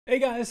Hey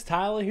guys,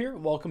 Tyler here.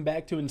 Welcome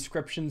back to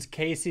Inscryption's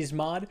Kaycee's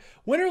mod.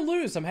 Win or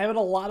lose, I'm having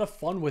a lot of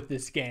fun with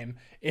this game.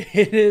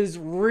 It has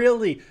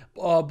really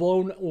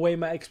blown away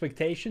my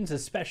expectations,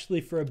 especially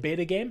for a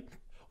beta game.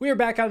 We are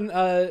back on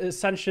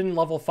Ascension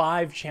level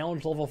 5,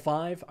 Challenge level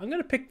 5. I'm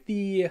going to pick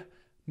the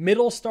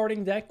middle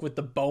starting deck with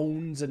the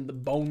bones and the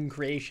bone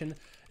creation.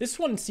 This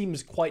one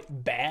seems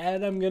quite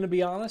bad, I'm going to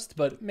be honest,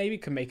 but maybe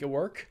can make it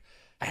work.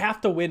 I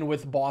have to win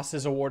with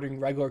bosses awarding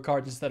regular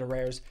cards instead of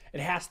rares. It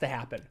has to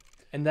happen.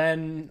 And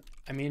then,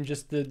 I mean,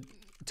 just the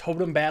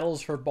totem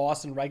battles for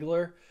boss and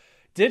regular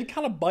did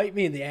kind of bite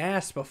me in the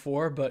ass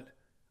before, but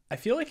I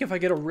feel like if I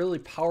get a really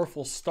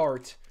powerful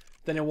start,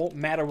 then it won't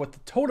matter what the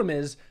totem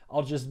is,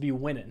 I'll just be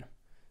winning.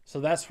 So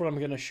that's what I'm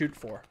going to shoot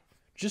for.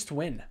 Just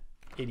win,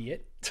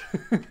 idiot.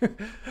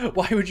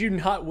 Why would you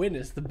not win?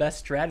 It's the best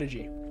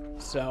strategy.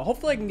 So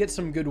hopefully I can get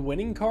some good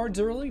winning cards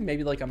early,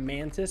 maybe like a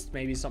mantis,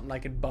 maybe something I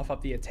could buff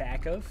up the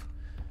attack of.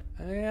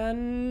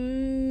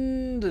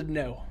 And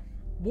no.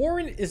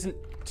 Warren isn't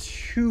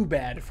too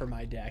bad for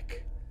my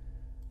deck.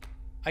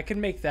 I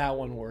can make that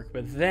one work,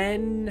 but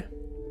then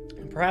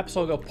perhaps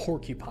I'll go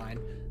Porcupine.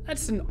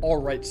 That's an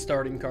alright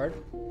starting card.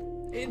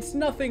 It's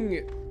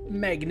nothing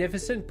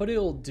magnificent, but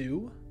it'll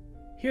do.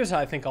 Here's how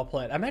I think I'll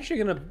play it. I'm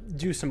actually going to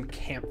do some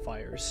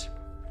campfires.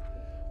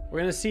 We're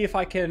going to see if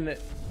I can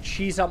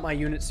cheese out my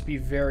units to be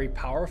very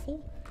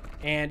powerful,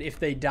 and if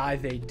they die,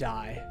 they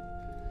die.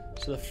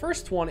 So the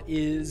first one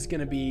is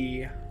going to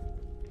be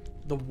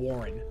the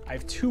Warren. I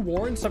have 2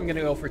 Warrens, so I'm going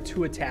to go for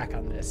 2 attack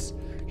on this.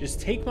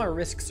 Just take my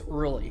risks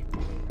early.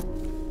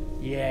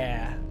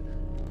 Yeah.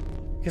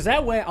 Because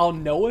that way I'll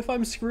know if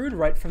I'm screwed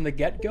right from the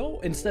get-go,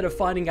 instead of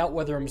finding out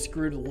whether I'm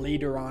screwed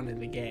later on in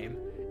the game.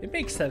 It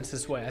makes sense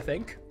this way, I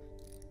think.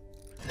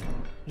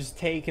 Just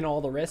taking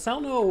all the risks. I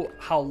don't know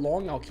how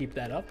long I'll keep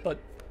that up, but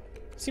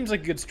seems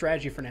like a good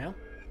strategy for now.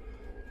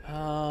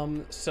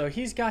 So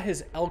he's got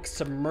his elk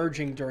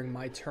submerging during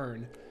my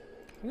turn.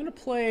 I'm going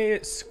to play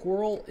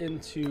Squirrel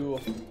into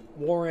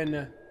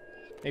Warren,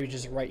 maybe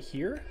just right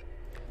here.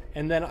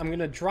 And then I'm going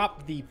to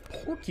drop the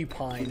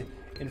Porcupine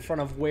in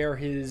front of where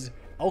his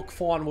Elk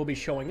Fawn will be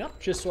showing up,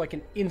 just so I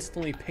can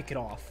instantly pick it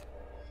off.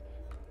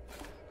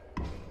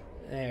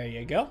 There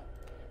you go.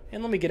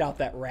 And let me get out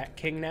that Rat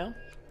King now.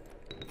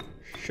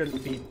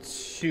 Shouldn't be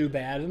too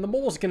bad. And the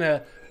mole's going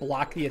to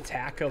block the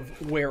attack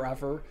of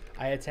wherever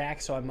I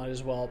attack, so I might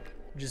as well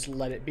just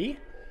let it be.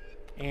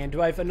 And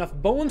do I have enough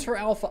bones for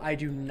alpha? I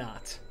do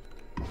not.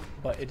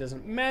 But it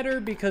doesn't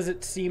matter because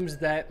it seems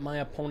that my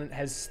opponent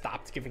has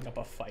stopped giving up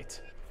a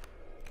fight.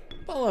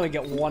 Well, let me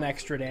get 1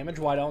 extra damage.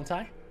 Why don't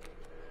I?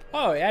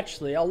 Oh,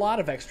 actually, a lot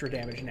of extra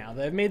damage now.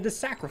 They've made the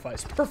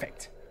sacrifice.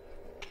 Perfect.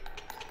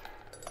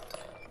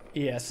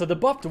 Yeah, so the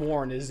buffed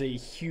Warren is a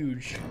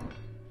huge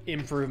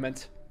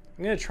improvement.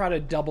 I'm going to try to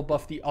double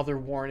buff the other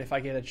Warren if I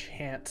get a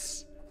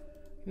chance.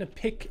 I'm going to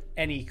pick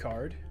any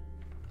card.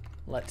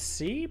 Let's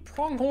see.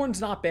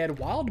 Pronghorn's not bad.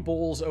 Wild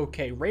Bull's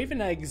okay.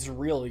 Raven Egg's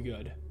really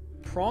good.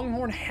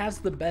 Pronghorn has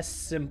the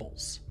best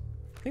symbols.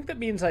 I think that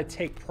means I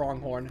take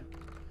Pronghorn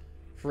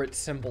for its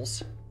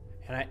symbols.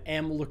 And I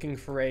am looking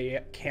for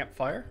a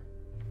campfire.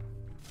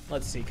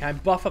 Let's see. Can I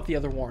buff up the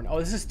other Warren? Oh,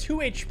 this is 2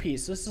 HP,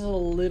 so this is a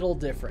little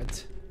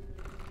different.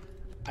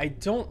 I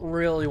don't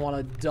really want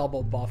to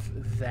double buff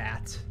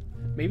that.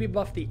 Maybe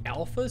buff the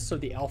Alpha so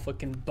the Alpha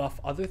can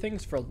buff other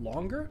things for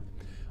longer.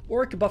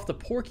 Or it could buff the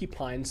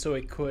Porcupine so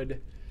it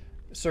could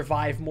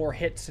survive more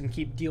hits and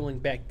keep dealing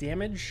back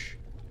damage.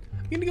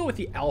 I'm going to go with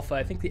the Alpha.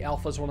 I think the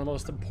Alpha is one of the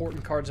most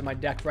important cards in my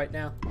deck right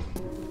now.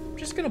 I'm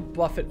just going to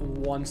buff it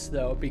once,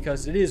 though,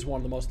 because it is one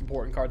of the most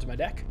important cards in my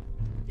deck.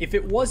 If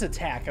it was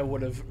attack, I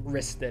would have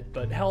risked it,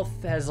 but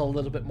health has a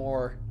little bit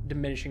more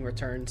diminishing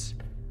returns.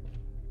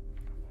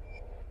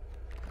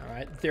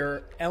 Alright,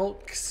 their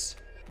Elks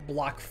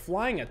block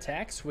flying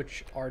attacks,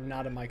 which are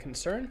not of my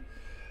concern.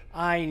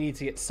 I need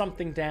to get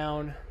something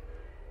down.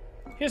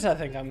 Here's how I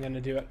think I'm going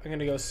to do it. I'm going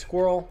to go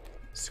Squirrel,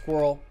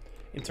 Squirrel,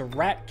 into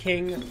Rat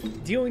King,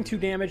 dealing 2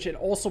 damage and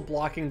also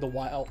blocking the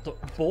Wild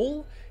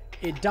Bull.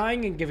 It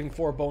dying and giving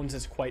 4 bones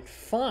is quite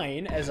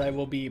fine, as I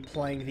will be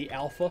playing the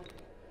Alpha.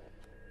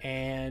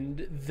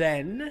 And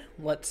then,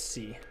 let's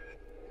see.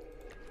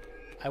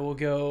 I will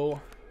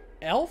go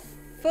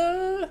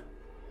Alpha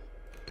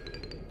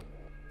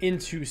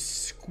into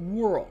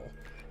Squirrel.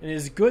 And it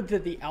is good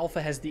that the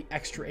Alpha has the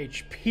extra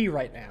HP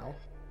right now,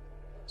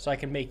 so I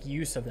can make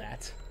use of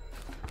that.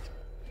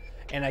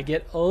 And I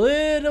get a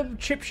little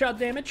chip shot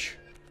damage.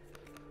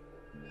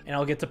 And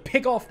I'll get to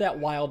pick off that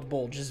Wild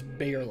Bull, just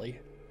barely.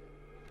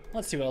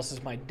 Let's see what else is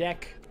in my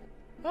deck.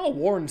 Oh,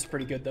 Warren's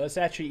pretty good, though. It's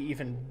actually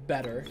even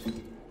better.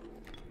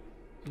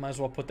 Might as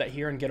well put that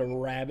here and get a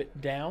rabbit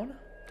down.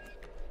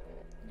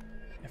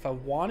 If I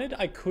wanted,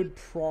 I could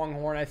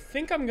Pronghorn. I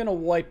think I'm going to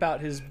wipe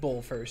out his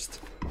bull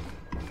first.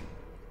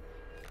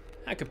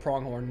 I could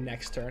Pronghorn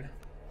next turn.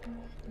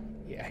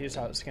 Yeah, here's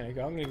how it's going to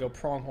go. I'm going to go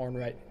Pronghorn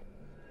right.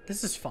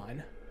 This is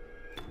fine.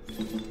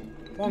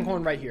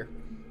 Pronghorn right here.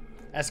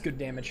 That's good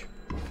damage.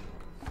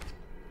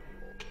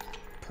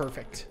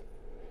 Perfect.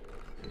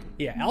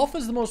 Yeah,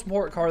 Alpha's the most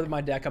important card of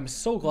my deck. I'm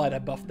so glad I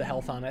buffed the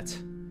health on it.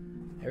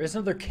 There is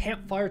another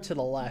campfire to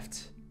the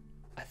left.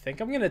 I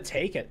think I'm going to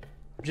take it.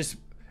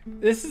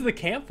 This is the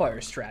campfire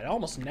strat. I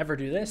almost never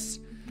do this.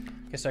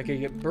 Okay, so I could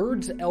get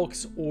birds,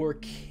 elks, or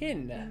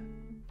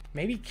kin.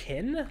 Maybe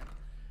kin?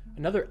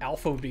 Another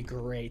alpha would be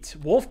great.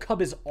 Wolf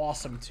Cub is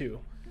awesome, too.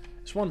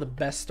 It's one of the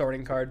best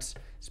starting cards.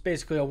 It's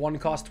basically a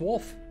one-cost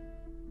wolf.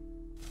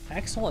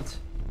 Excellent.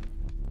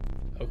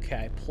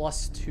 Okay,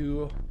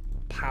 +2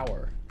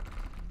 power.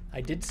 I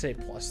did say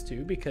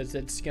 +2 because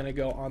it's going to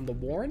go on the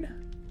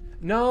Warren.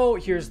 No,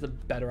 here's the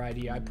better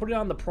idea. I put it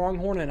on the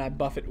Pronghorn and I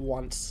buff it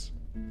once.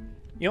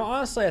 You know,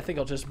 honestly, I think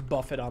I'll just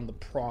buff it on the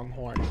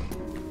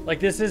Pronghorn. Like,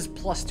 this is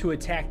 +2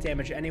 attack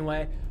damage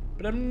anyway,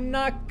 but I'm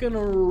not going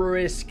to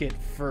risk it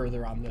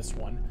further on this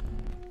one.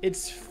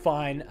 It's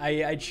fine.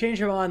 I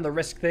changed it on the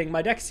risk thing.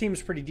 My deck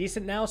seems pretty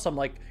decent now, so I'm,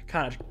 like,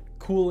 kind of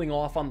cooling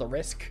off on the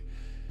risk.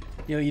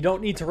 You know, you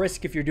don't need to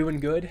risk if you're doing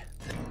good.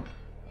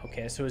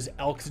 Okay, so his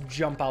elks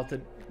jump out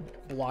to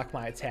block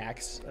my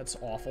attacks. That's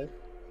awful.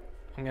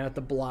 I'm gonna have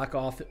to block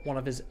off one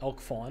of his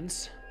elk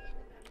fawns.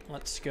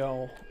 Let's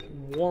go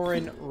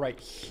Warren right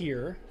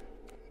here.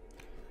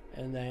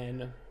 And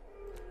then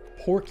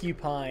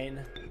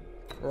Porcupine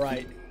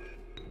right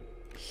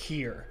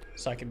here.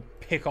 So I can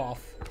pick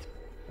off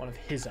one of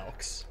his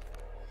elks.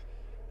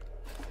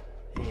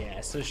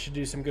 Yeah, so this should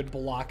do some good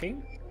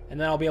blocking. And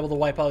then I'll be able to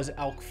wipe out his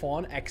elk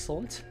fawn.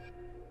 Excellent.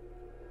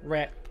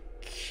 Rat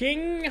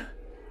King.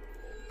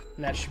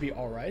 And that should be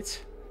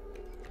alright.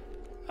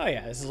 Oh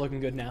yeah, this is looking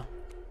good now.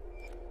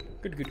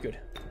 Good, good, good.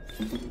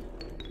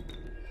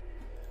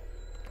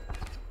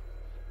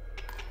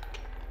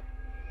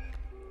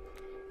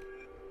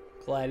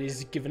 Glad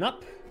he's given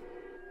up.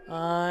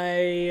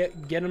 I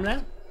get him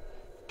now.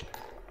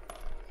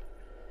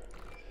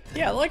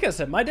 Yeah, like I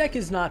said, my deck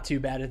is not too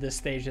bad at this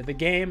stage of the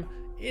game.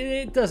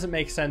 It doesn't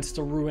make sense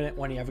to ruin it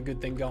when you have a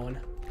good thing going.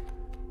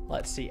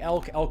 Let's see.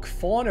 Elk, elk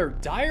fawn, or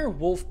dire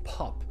wolf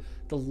pup.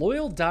 The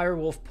loyal dire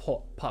wolf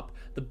pup.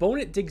 The bone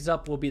it digs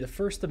up will be the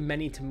first of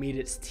many to meet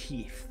its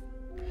teeth.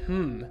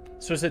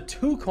 So it's a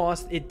 2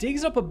 cost. It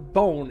digs up a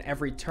bone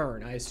every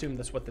turn. I assume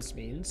that's what this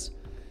means.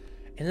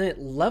 And then it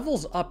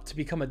levels up to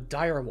become a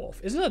dire wolf.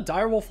 Isn't a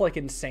dire wolf like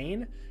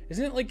insane?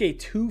 Isn't it like a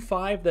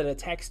 2/5 that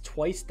attacks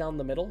twice down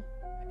the middle?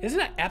 Isn't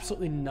that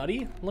absolutely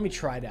nutty? Let me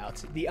try it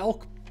out. The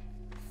elk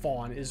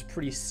fawn is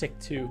pretty sick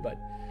too, but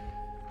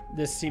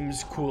this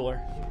seems cooler.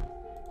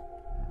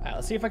 Alright,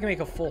 let's see if I can make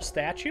a full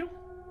statue.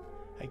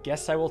 I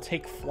guess I will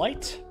take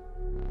flight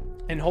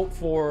and hope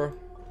for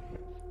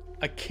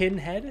a kin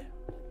head.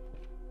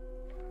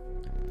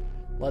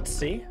 Let's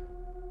see.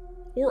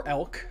 Or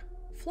elk.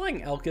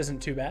 Flying elk isn't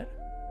too bad.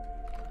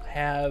 I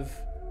have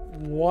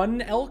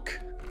 1 elk.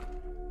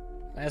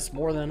 That's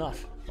more than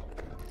enough.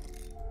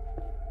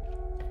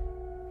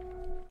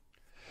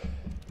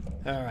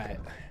 Alright.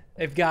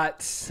 They've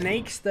got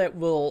snakes that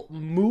will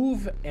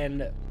move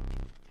and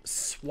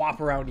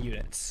swap around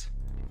units.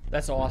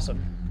 That's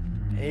awesome.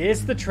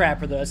 It's the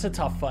Trapper, though. It's a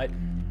tough fight.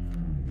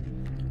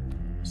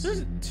 This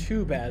isn't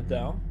too bad,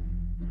 though.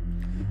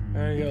 I'm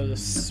gonna go to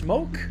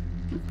Smoke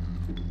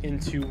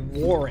into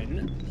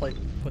Warren.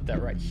 Put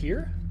that right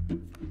here.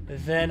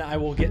 Then I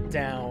will get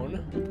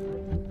down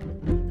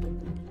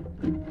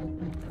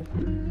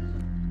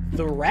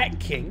the Rat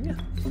King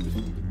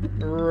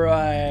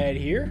right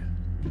here.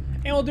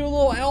 And we'll do a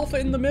little alpha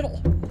in the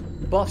middle.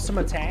 Buff some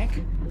attack.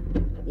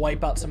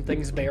 Wipe out some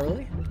things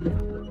barely.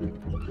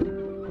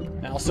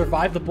 And I'll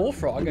survive the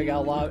bullfrog. I got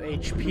a lot of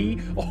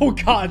HP. Oh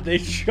god, they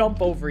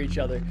jump over each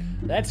other.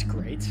 That's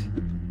great.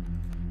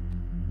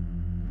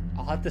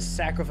 I'll have to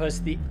sacrifice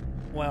the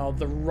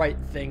right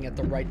thing at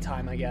the right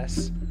time, I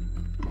guess.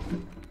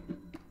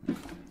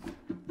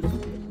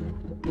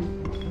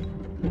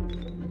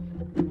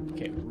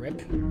 Okay,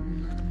 rip.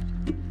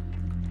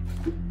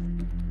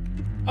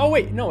 Oh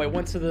wait, no, it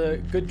went to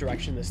the good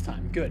direction this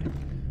time. Good.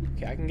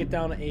 Okay, I can get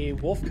down a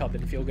wolf cub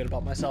and feel good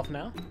about myself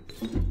now.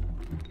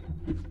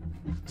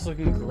 It's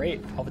looking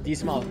great. I'll have a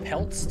decent amount of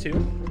pelts too.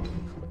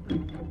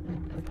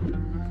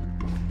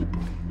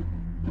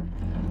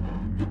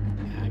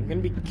 I'm gonna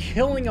be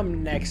killing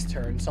them next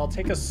turn, so I'll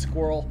take a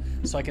squirrel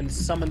so I can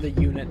summon the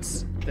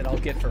units that I'll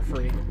get for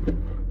free.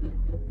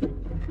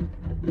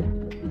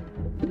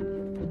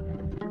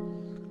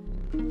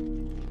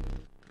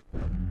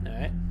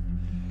 Alright.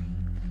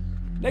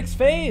 Next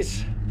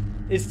phase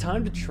is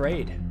time to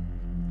trade.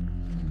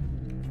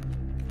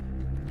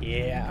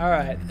 Yeah,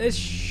 alright. This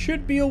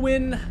should be a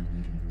win.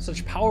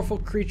 Such powerful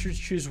creatures,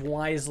 choose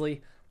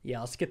wisely.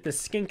 Yeah, let's get the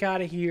skink out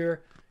of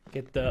here.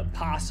 Get the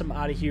possum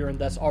out of here, and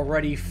that's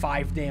already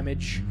 5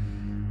 damage.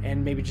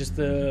 And maybe just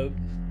the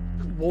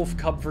wolf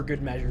cub for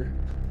good measure.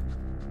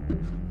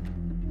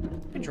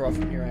 I can draw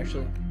from here,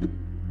 actually.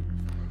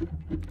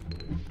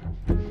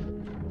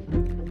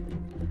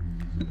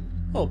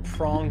 Oh,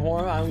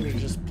 pronghorn. I'm going to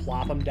just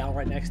plop him down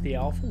right next to the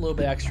alpha. A little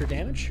bit extra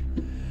damage.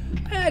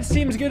 That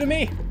seems good to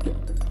me.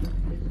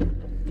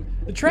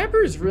 The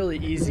Trapper is really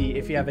easy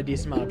if you have a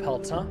decent amount of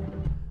pelts, huh?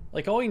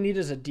 Like, all you need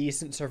is a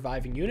decent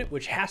surviving unit,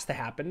 which has to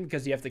happen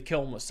because you have to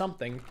kill him with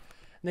something. And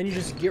then you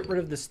just get rid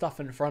of the stuff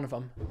in front of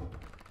him.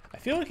 I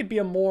feel like it'd be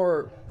a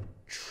more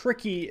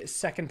tricky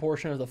second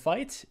portion of the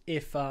fight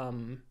if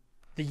the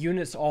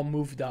units all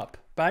moved up.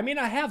 But I mean,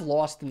 I have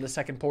lost in the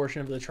second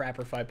portion of the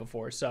Trapper fight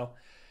before, so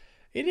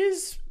it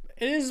is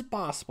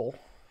possible.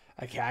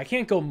 Okay, I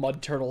can't go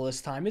Mud Turtle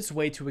this time. It's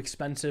way too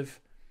expensive.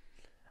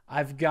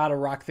 I've got to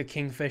rock the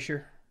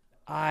Kingfisher.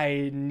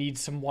 I need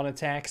some one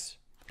attacks.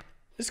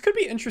 This could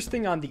be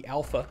interesting on the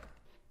Alpha.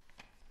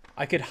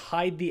 I could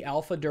hide the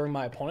Alpha during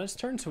my opponent's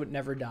turn so it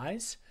never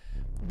dies.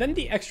 Then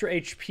the extra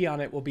HP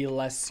on it will be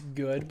less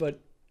good, but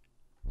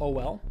oh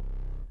well.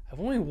 I have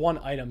only one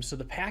item, so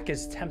the pack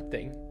is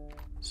tempting.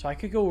 So I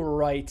could go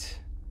right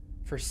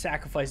for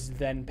sacrifice,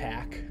 then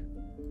pack.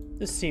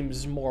 This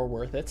seems more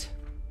worth it.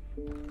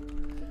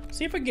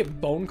 See if I can get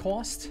bone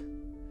cost.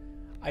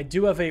 I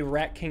do have a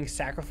Rat King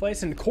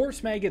sacrifice, and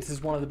Corpse Maggots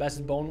is one of the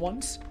best bone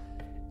ones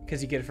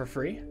because you get it for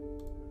free.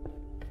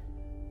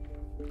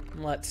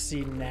 Let's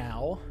see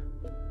now.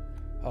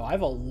 Oh, I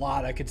have a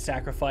lot I could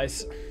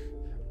sacrifice.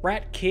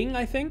 Rat King,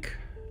 I think?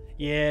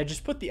 Yeah,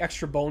 just put the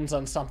extra bones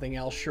on something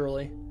else,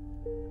 surely.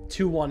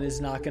 2-1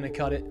 is not going to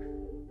cut it.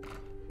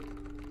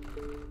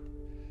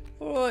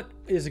 What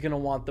is going to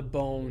want the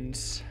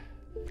bones?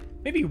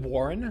 Maybe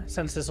Warren,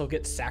 since this will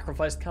get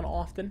sacrificed kind of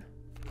often.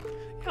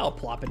 Yeah, I'll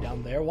plop it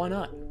down there. Why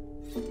not?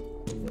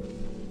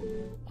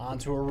 On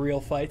to a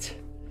real fight.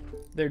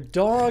 Their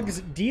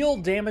dogs deal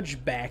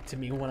damage back to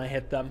me when I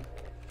hit them.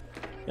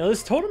 You know,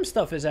 this totem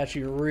stuff is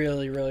actually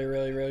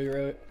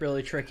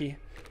really tricky.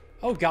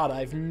 Oh god, I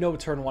have no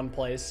turn 1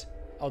 plays.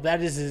 Oh,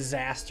 that is a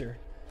disaster.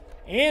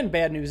 And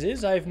bad news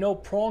is I have no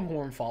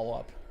Pronghorn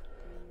follow-up.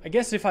 I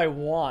guess if I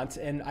want,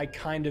 and I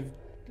kind of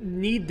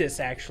need this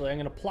actually, I'm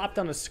going to plop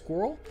down a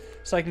squirrel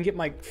so I can get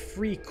my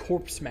free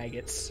Corpse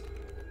Maggots.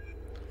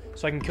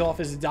 So I can kill off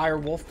his dire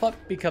wolf pup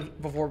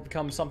before it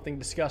becomes something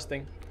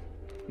disgusting.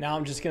 Now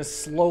I'm just going to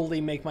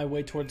slowly make my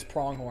way towards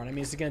Pronghorn. I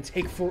mean, it's going to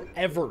take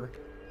forever.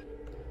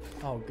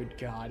 Oh, good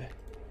god.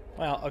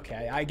 Well,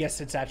 okay, I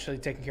guess it's actually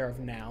taken care of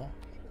now.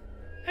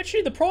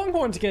 Actually, the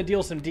Pronghorn's going to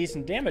deal some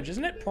decent damage,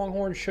 isn't it?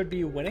 Pronghorn should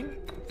be winning.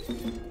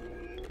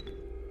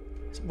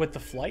 With the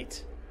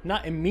flight.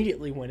 Not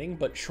immediately winning,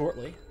 but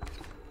shortly.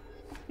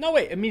 No,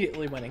 wait,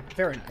 immediately winning.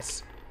 Very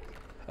nice.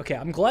 Okay,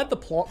 I'm glad the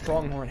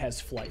Pronghorn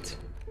has flight.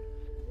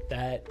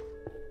 That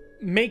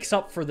makes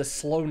up for the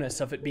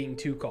slowness of it being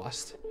 2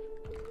 cost.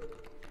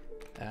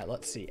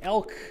 Let's see.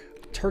 Elk,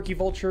 Turkey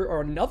Vulture,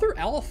 or another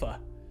Alpha.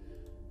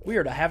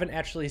 Weird, I haven't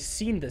actually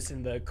seen this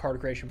in the card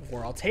creation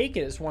before. I'll take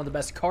it as one of the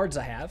best cards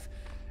I have.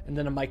 And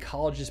then a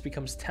Mycologist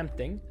becomes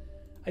tempting.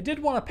 I did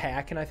want a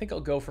pack, and I think I'll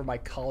go for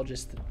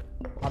Mycologist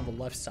on the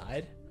left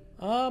side.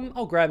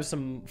 I'll grab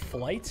some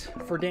Flight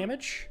for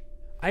damage.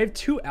 I have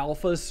 2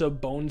 Alphas, so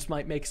Bones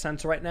might make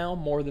sense right now,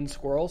 more than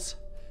Squirrels.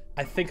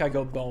 I think I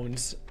go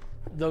Bones.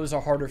 Those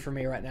are harder for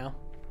me right now.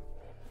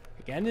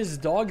 Again, his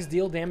dogs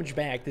deal damage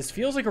back. This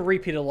feels like a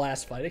repeat of the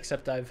last fight,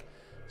 except I've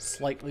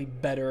slightly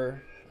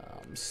better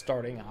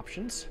starting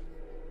options.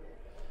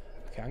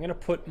 Okay, I'm going to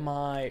put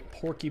my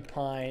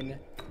Porcupine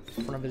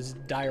in front of his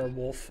Dire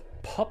Wolf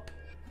pup.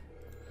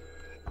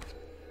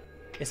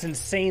 It's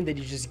insane that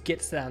he just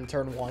gets that on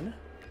turn 1.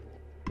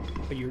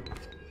 But you're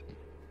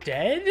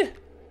dead?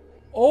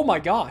 Oh my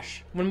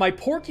gosh. When my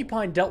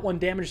Porcupine dealt 1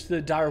 damage to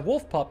the Dire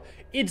Wolf pup,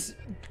 it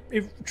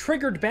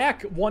triggered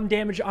back 1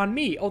 damage on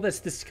me. Oh, that's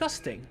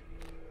disgusting.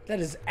 That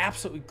is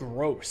absolutely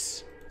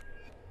gross.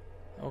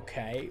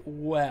 Okay,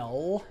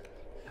 well,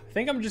 I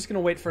think I'm just going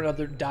to wait for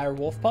another Dire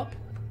Wolf pup.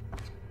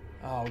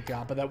 Oh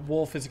god, but that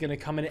wolf is going to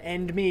come and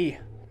end me.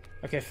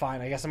 Okay,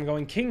 fine. I guess I'm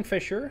going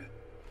Kingfisher.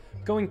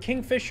 Going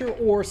Kingfisher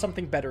or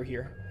something better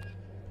here.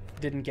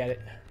 Didn't get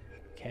it.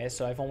 Okay,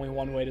 so I have only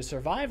one way to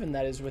survive, and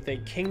that is with a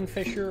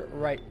Kingfisher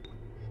right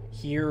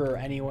here or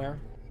anywhere.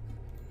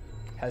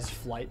 Has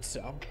flight,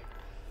 so.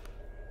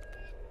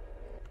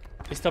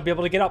 At least I'll be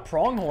able to get out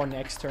Pronghorn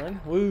next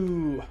turn.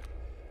 Woo.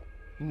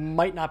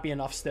 Might not be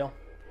enough still.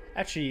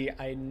 Actually,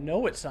 I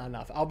know it's not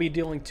enough. I'll be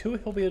dealing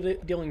 2, he'll be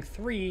dealing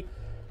 3.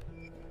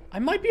 I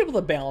might be able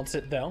to balance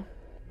it, though.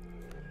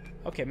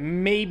 Okay,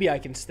 maybe I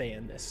can stay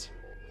in this.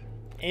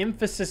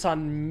 Emphasis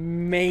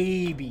on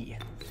maybe.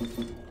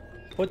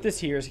 Put this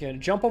here. It's going to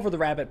jump over the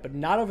rabbit, but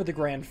not over the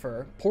Grand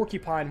Fur.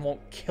 Porcupine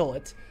won't kill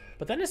it,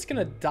 but then it's going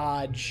to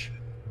dodge,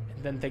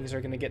 and then things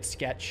are going to get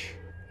sketch.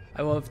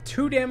 I will have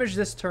 2 damage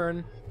this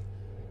turn.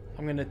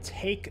 I'm going to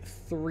take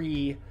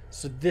 3,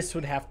 so this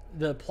would have,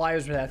 the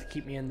pliers would have to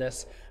keep me in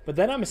this. But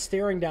then I'm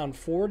staring down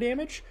 4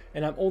 damage,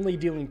 and I'm only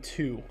dealing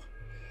 2.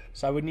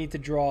 So I would need to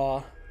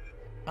draw.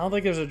 I don't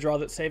think there's a draw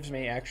that saves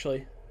me,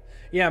 actually.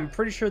 Yeah, I'm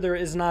pretty sure there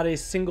is not a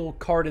single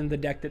card in the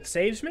deck that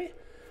saves me.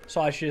 So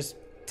I should just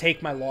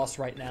take my loss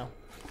right now.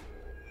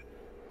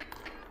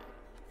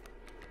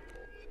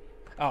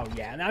 Oh,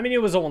 yeah. I mean,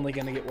 it was only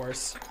going to get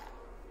worse.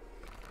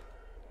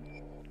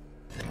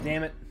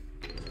 Damn it.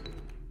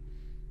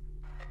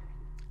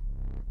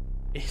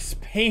 It's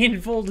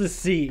painful to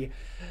see.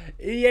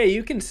 Yeah,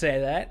 you can say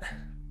that.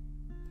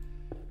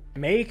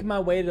 Make my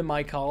way to the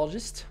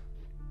mycologist.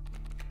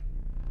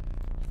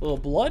 A little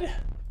blood, a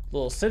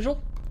little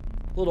sigil,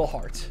 a little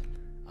heart.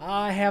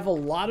 I have a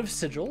lot of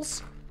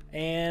sigils,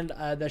 and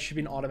that should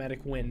be an automatic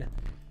win.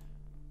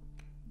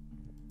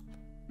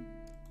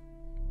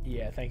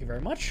 Yeah, thank you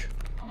very much.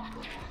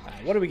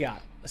 Alright, what do we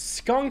got? A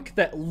skunk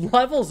that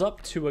levels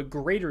up to a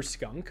greater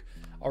skunk,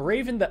 a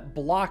raven that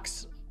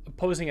blocks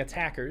opposing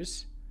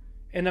attackers,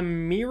 and a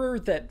mirror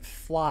that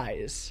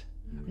flies.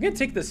 I'm gonna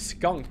take the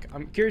skunk.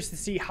 I'm curious to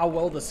see how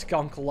well the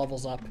skunk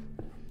levels up.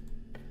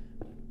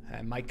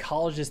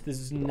 Mycologist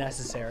is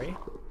necessary.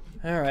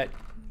 Alright.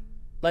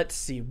 Let's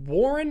see.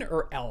 Warren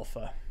or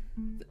Alpha?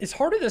 It's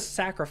harder to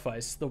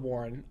sacrifice the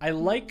Warren. I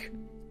like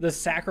the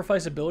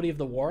sacrifice ability of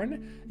the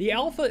Warren. The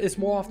Alpha is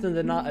more often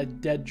than not a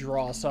dead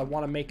draw, so I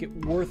want to make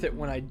it worth it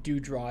when I do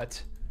draw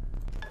it.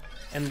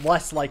 And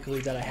less likely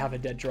that I have a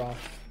dead draw.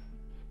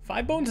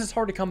 5 bones is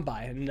hard to come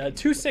by, and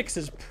 2-6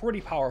 is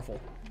pretty powerful.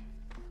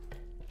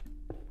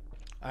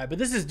 Alright, but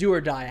this is do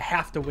or die. I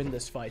have to win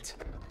this fight.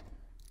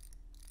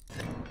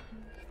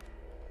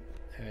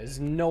 There's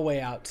no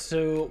way out.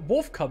 So,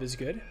 Wolf Cub is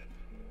good.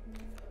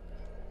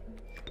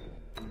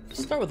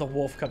 Let's start with a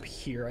Wolf Cub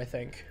here, I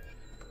think.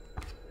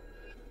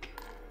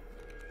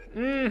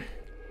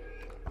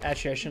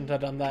 Actually, I shouldn't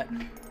have done that.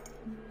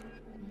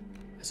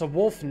 It's a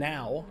wolf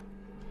now.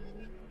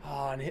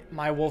 Oh, and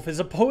my wolf is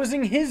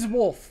opposing his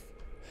wolf.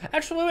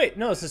 Actually, wait.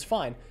 No, this is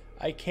fine.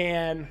 I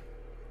can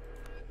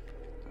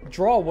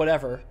draw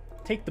whatever.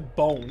 Take the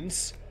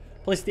bones.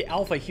 Place the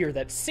Alpha here.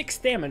 That's 6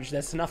 damage.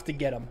 That's enough to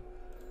get him.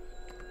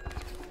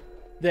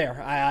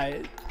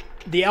 There.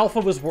 The Alpha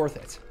was worth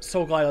it.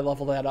 So glad I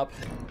leveled that up.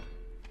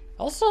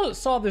 I also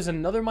saw there's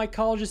another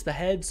mycologist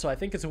ahead, so I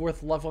think it's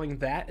worth leveling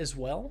that as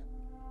well.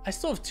 I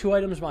still have 2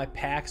 items in my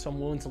pack, so I'm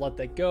willing to let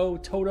that go.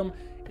 Totem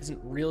isn't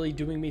really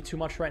doing me too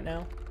much right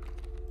now.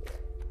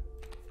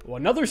 Oh,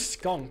 another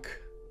skunk.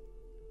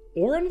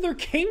 Or another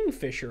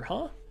kingfisher,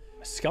 huh?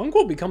 A skunk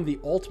will become the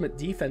ultimate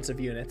defensive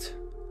unit.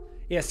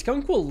 Yeah,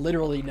 skunk will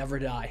literally never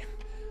die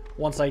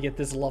once I get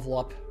this level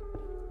up.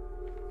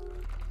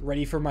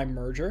 Ready for my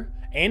merger.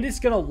 And it's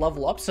going to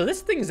level up, so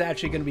this thing is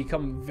actually going to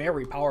become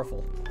very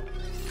powerful.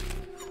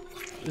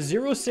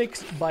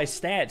 0-6 by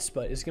stats,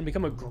 but it's going to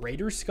become a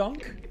greater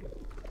skunk.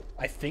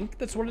 I think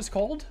that's what it's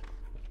called.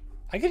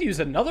 I could use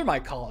another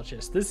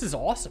mycologist. This is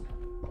awesome.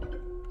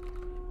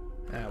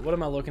 What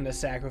am I looking to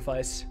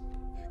sacrifice?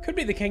 Could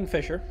be the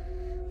kingfisher.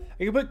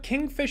 I could put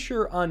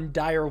kingfisher on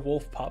dire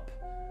wolf pup,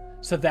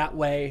 so that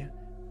way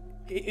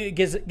it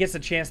gets a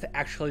chance to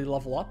actually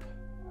level up.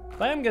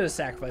 But I'm going to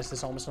sacrifice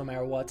this almost no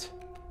matter what.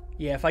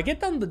 Yeah, if I get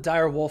down the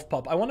dire wolf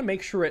pup, I want to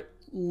make sure it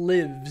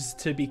lives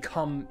to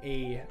become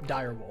a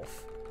dire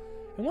wolf.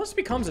 And once it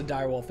becomes a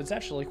dire wolf, it's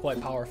actually quite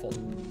powerful.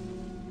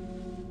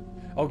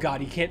 Oh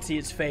god, you can't see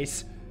its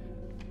face.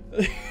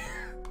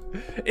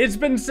 It's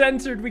been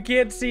censored. We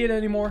can't see it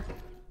anymore.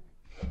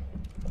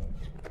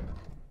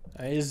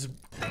 His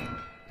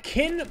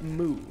kin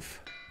move.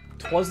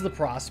 'Twas the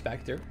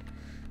prospector.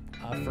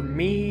 For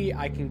me,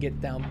 I can get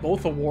down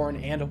both a Warren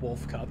and a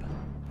Wolf Cub.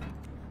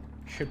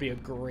 Should be a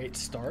great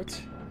start.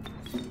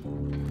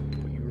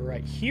 Put you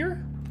right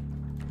here.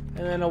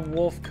 And then a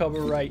Wolf Cub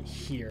right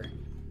here.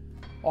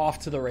 Off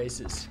to the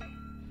races.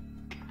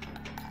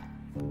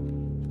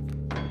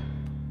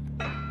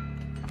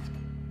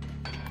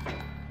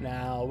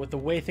 Now, with the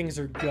way things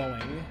are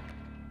going,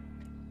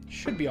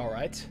 should be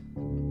alright.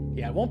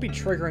 Yeah, I won't be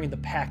triggering the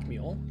pack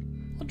mule.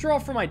 I'll draw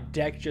from my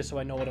deck just so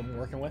I know what I'm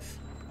working with.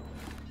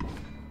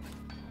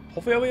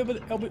 Hopefully I'll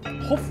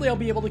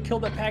be able to kill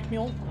that pack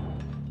mule.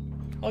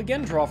 I'll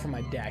again draw from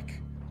my deck.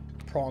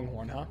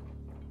 Pronghorn, huh?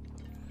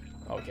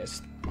 Okay.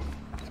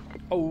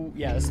 Oh,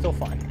 yeah, that's still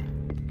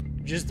fine.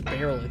 Just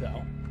barely,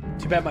 though.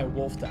 Too bad my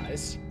wolf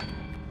dies.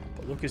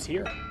 But look who's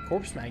here.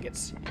 Corpse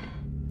maggots.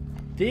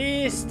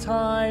 This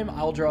time,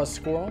 I'll draw a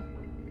squirrel.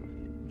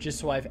 Just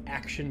so I have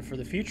action for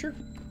the future.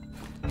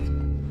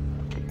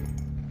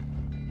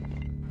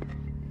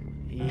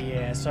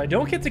 Yeah, so I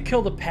don't get to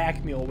kill the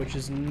pack mule, which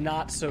is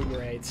not so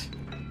great.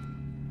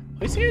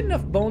 At least I get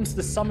enough bones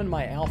to summon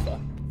my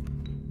Alpha.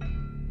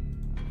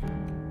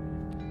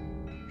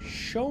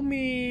 Show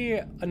me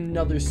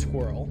another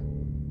squirrel.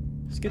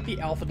 Let's get the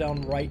Alpha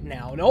down right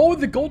now. And oh,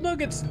 the gold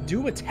nuggets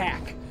do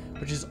attack,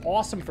 which is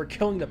awesome for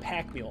killing the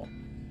pack mule.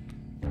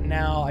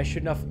 Now, I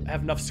should have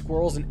enough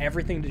squirrels and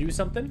everything to do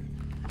something.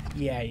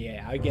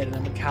 Yeah, I get it.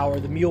 I'm a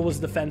coward. The mule was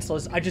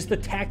defenseless. I just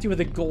attacked you with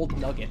a gold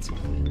nugget.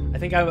 I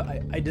think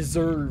I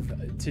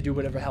deserve to do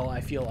whatever hell I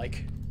feel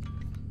like.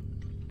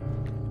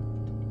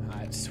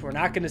 Alright, so we're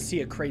not going to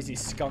see a crazy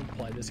skunk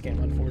play this game,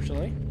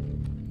 unfortunately.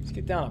 Let's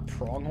get down a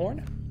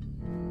pronghorn.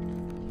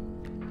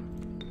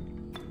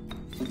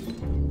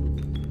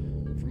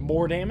 For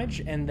more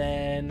damage, and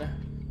then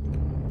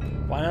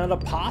why not a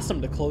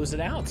possum to close it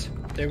out?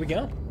 There we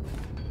go.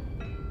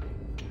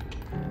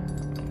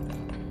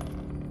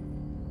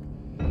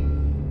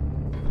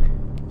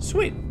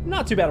 Sweet.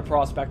 Not too bad a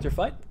prospector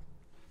fight.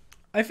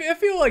 I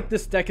feel like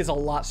this deck is a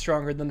lot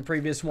stronger than the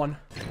previous one.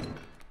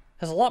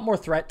 Has a lot more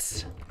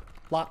threats.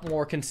 A lot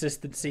more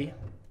consistency.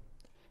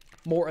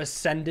 more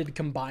ascended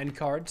combined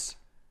cards.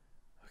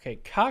 Okay,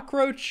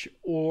 cockroach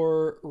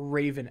or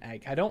raven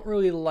egg. I don't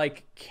really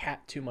like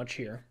cat too much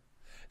here.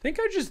 I think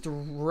I'd just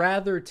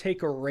rather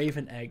take a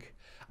raven egg.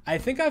 I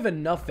think I have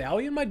enough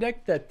value in my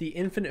deck that the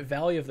infinite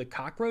value of the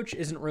cockroach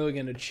isn't really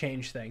going to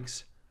change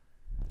things.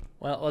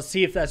 Well, let's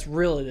see if that's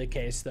really the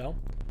case, though.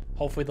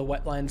 Hopefully the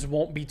wetlands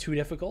won't be too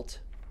difficult.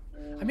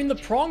 I mean, the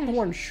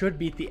pronghorn should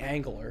beat the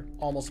angler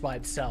almost by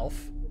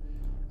itself.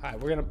 All right,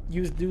 we're going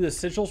to do the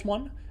sigils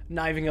one.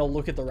 Not even going to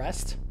look at the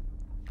rest.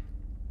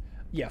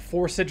 Yeah,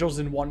 4 sigils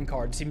in 1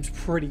 card. Seems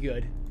pretty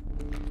good.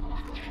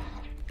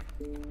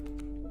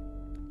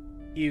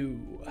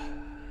 Ew.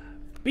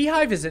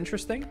 Beehive is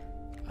interesting.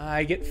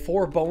 I get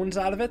 4 bones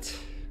out of it.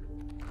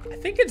 I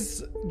think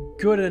it's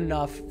good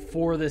enough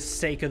for the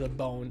sake of the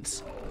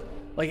bones.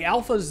 Like,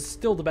 Alpha is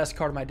still the best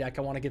card in my deck.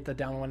 I want to get that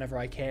down whenever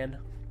I can.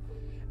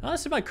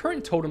 Honestly, my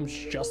current totem's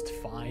just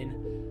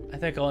fine. I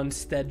think I'll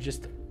instead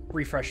just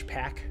refresh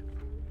pack.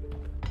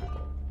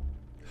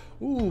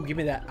 Ooh, give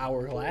me that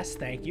hourglass.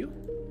 Thank you.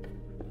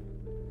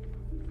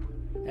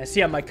 I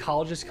see my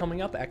college is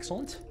coming up.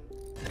 Excellent.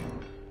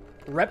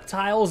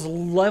 Reptiles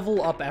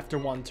level up after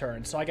 1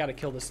 turn, so I gotta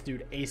kill this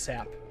dude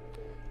ASAP.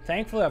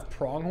 Thankfully, I have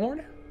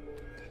Pronghorn.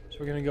 So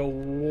we're gonna go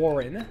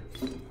Warren.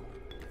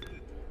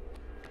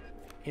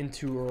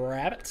 Into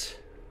Rabbit.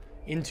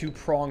 Into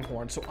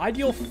Pronghorn. So I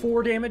deal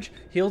 4 damage,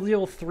 he'll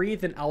deal 3,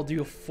 then I'll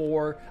deal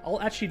 4.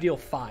 I'll actually deal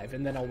 5,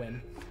 and then I'll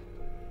win.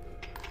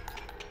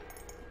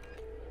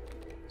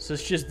 So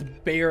it's just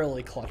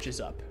barely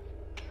clutches up.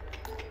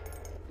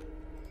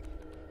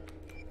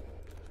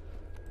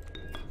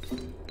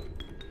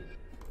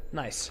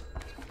 Nice.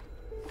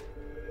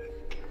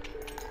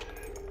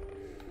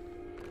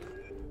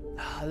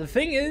 The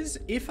thing is,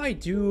 if I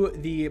do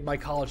the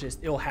mycologist,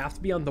 it'll have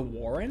to be on the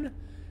Warren.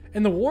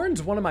 And the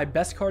Warren's one of my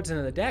best cards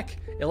in the deck.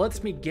 It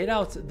lets me get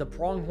out the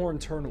Pronghorn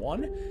turn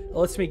 1. It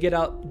lets me get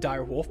out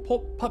Dire Wolf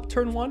Pup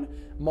turn 1.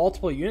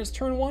 Multiple units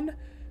turn 1.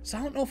 So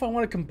I don't know if I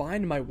want to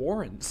combine my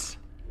Warrens.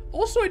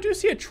 Also, I do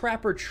see a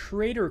Trapper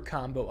Trader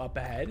combo up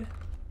ahead.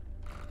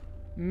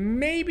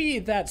 Maybe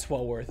that's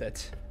well worth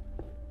it.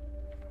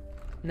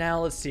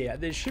 Now, let's see.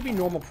 There should be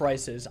normal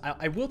prices.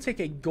 I will take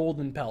a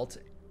golden pelt.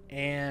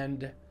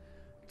 And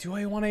do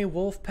I want a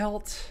wolf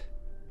pelt?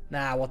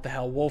 Nah, what the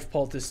hell. Wolf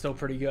pelt is still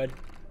pretty good.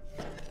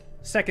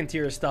 Second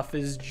tier stuff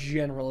is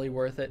generally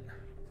worth it.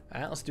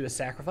 Alright, let's do a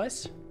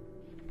sacrifice.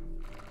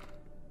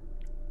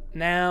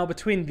 Now,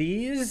 between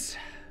these,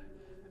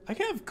 I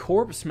can have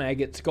corpse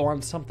maggots go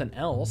on something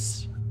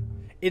else.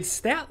 Its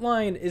stat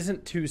line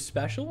isn't too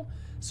special,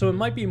 so it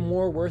might be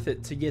more worth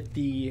it to get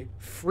the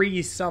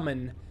free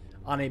summon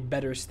on a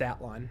better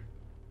stat line.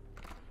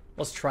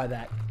 Let's try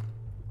that.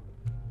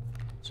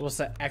 So what's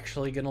that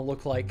actually gonna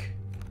look like?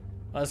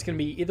 It's gonna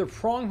be either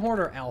Pronghorn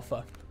or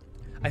Alpha.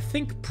 I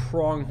think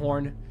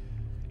Pronghorn,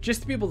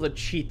 just to be able to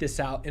cheat this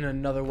out in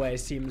another way,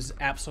 seems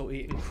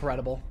absolutely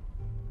incredible.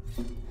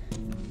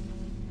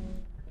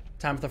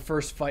 Time for the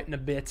first fight in a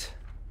bit.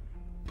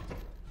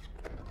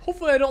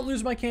 Hopefully I don't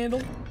lose my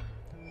candle.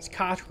 These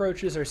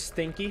cockroaches are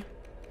stinky.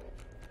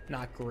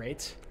 Not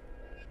great.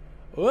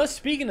 Well,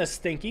 speaking of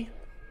stinky,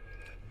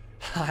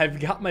 I've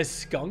got my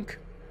skunk.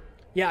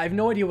 Yeah, I have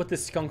no idea what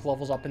this skunk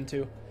levels up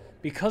into.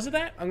 Because of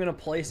that, I'm going to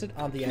place it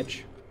on the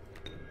edge.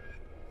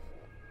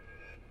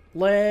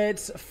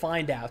 Let's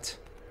find out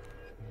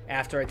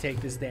after I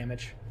take this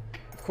damage.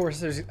 Of course,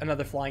 there's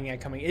another flying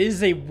ant coming. It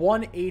is a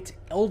 1/8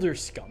 Elder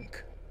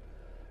Skunk.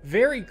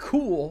 Very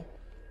cool,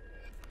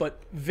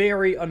 but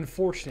very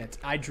unfortunate.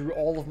 I drew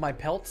all of my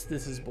pelts.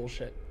 This is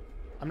bullshit.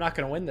 I'm not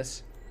going to win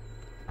this.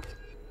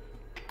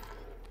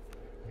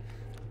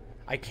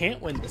 I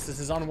can't win this. This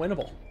is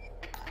unwinnable.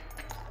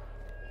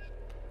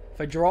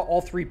 If I draw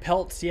all 3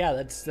 pelts, yeah,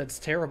 that's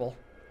terrible.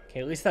 Okay,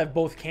 at least I have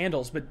both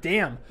candles, but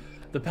damn,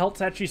 the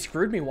pelts actually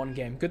screwed me one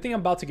game. Good thing I'm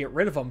about to get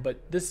rid of them,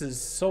 but this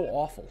is so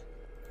awful.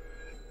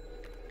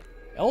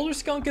 Elder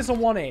Skunk is a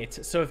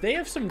 1/8, so if they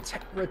have some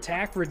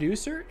attack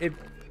reducer, it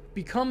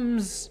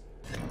becomes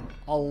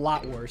a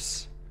lot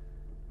worse.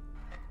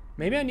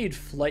 Maybe I need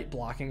flight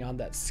blocking on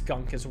that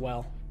skunk as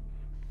well,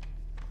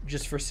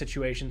 just for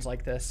situations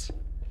like this.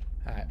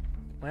 Alright,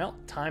 well,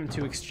 time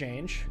to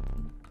exchange.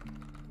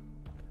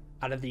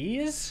 Out of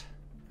these,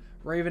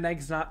 Raven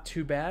Egg's not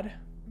too bad.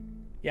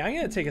 Yeah, I'm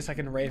going to take a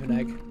second Raven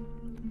Egg.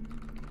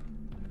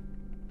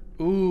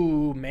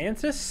 Ooh,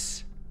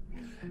 Mantis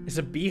is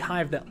a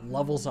beehive that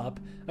levels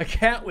up. A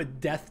cat with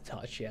Death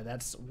Touch. Yeah,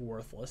 that's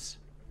worthless.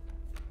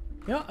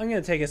 You know, I'm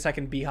going to take a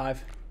second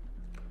beehive.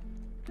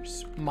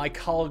 My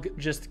cog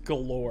just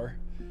galore.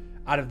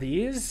 Out of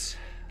these,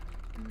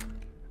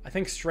 I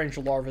think Strange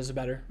Larva is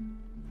better.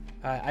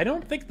 I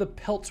don't think the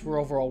pelts were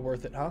overall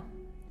worth it, huh?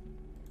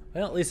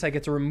 Well, at least I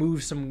get to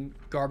remove some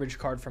garbage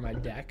card from my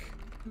deck.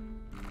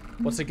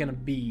 What's it gonna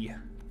be?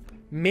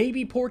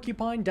 Maybe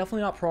Porcupine,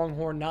 definitely not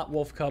Pronghorn, not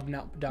Wolf Cub,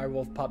 not Dire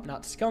Wolf Pup,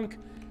 not Skunk.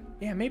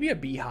 Yeah, maybe a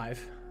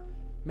Beehive.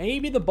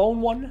 Maybe the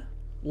Bone one.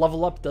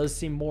 Level up does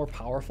seem more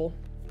powerful.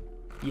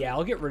 Yeah,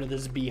 I'll get rid of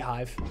this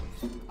Beehive.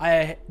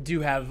 I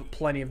do have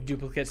plenty of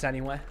duplicates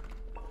anyway.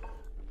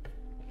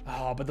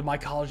 Oh, but the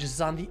mycologist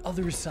is on the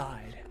other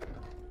side.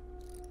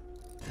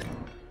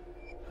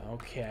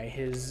 Okay,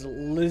 his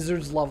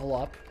lizards level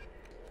up.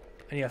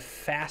 I need a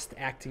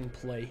fast-acting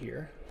play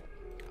here.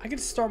 I can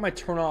start my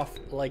turn off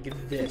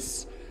like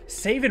this,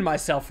 saving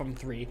myself from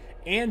 3,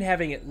 and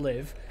having it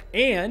live,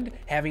 and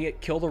having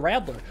it kill the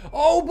Rattler.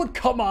 Oh, but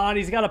come on,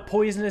 he's got a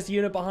poisonous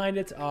unit behind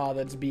it. Oh,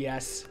 that's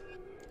BS.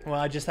 Well,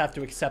 I just have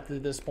to accept it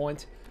at this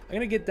point. I'm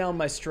gonna get down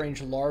my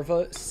strange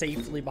larva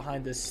safely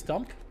behind this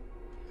stump,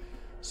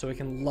 so we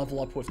can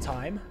level up with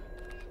time.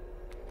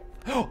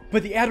 Oh,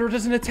 but the adder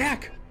doesn't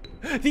attack!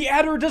 The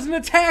adder doesn't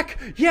attack!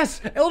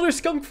 Yes! Elder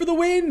Skunk for the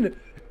win!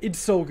 It's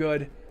so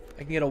good.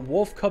 I can get a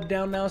wolf cub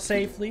down now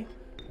safely.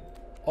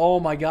 Oh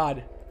my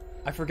god.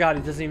 I forgot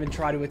it doesn't even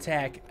try to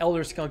attack.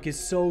 Elder Skunk is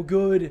so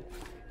good.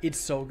 It's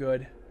so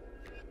good.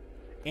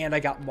 And I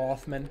got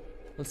Mothman.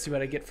 Let's see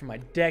what I get from my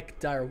deck.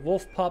 Dire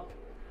Wolf Pup.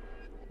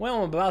 Well,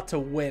 I'm about to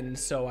win,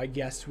 so I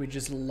guess we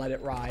just let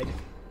it ride.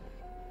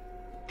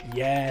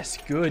 Yes,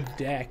 good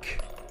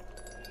deck.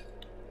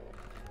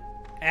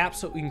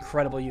 Absolutely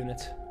incredible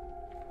unit.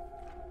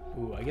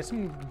 Ooh, I get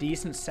some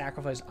decent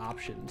sacrifice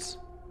options.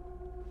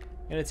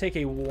 I'm gonna take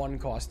a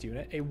 1-cost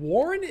unit. A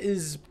Warren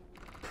is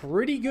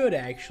pretty good,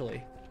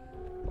 actually.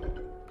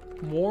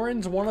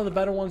 Warren's one of the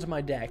better ones in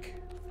my deck.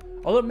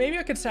 Although, maybe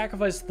I could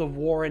sacrifice the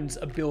Warren's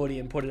ability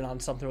and put it on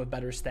something with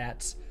better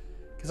stats.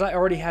 Because I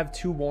already have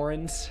 2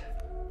 Warrens.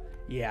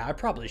 Yeah, I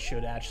probably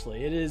should,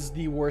 actually. It is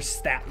the worst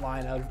stat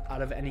line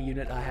out of any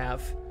unit I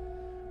have.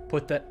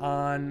 Put that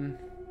on,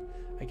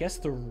 I guess,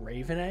 the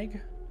Raven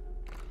Egg?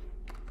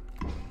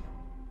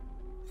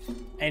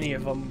 Any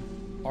of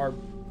them are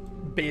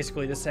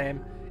basically the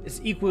same. It's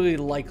equally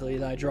likely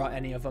that I draw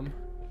any of them.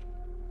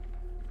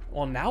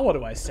 Well, now what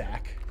do I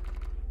sack?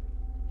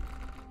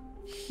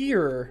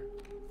 Here,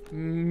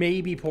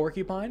 maybe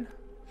Porcupine?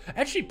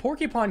 Actually,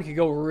 Porcupine could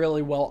go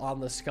really well on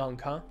the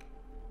Skunk, huh?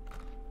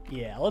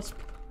 Yeah, let's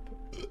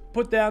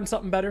put down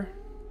something better.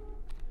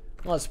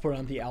 Let's put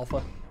on the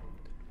Alpha.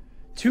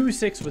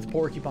 2-6 with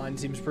Porcupine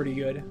seems pretty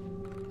good.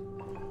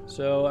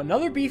 So,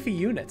 another beefy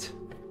unit.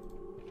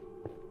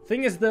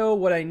 Thing is, though,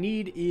 what I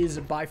need is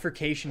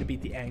bifurcation to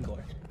beat the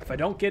Angler. If I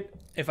don't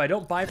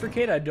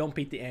bifurcate, I don't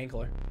beat the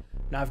Angler.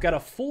 Now, I've got a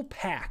full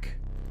pack.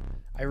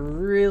 I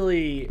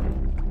really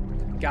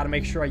got to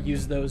make sure I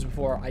use those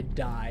before I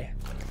die.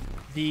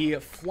 The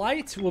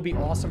flight will be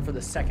awesome for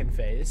the second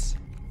phase.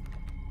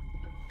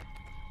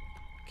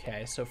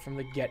 Okay, so from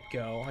the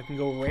get-go, I can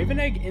go Raven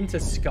Egg into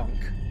Skunk.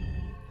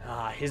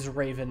 Ah, his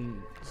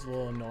Raven is a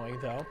little annoying,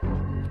 though.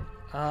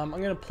 I'm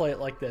going to play it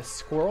like this.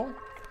 Squirrel.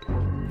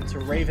 It's a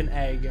Raven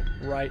Egg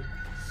right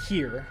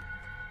here.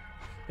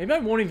 Maybe I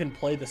won't even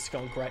play the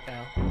Skunk right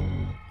now.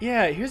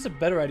 Yeah, here's a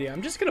better idea.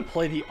 I'm just going to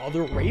play the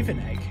other Raven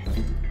Egg.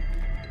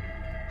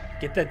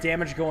 Get that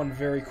damage going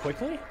very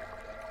quickly.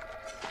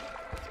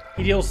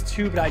 He deals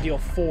 2, but I deal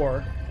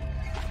 4.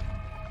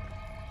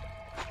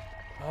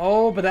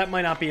 Oh, but that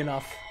might not be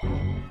enough.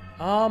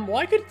 Well,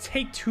 I could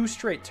take 2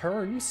 straight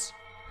turns.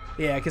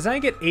 Yeah, because I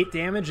get 8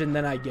 damage and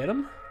then I get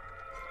him.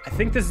 I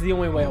think this is the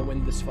only way I'll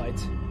win this fight.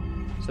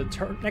 So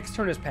next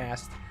turn is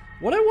passed.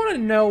 What I want to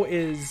know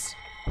is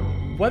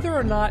whether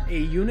or not a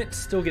unit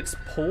still gets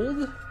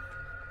pulled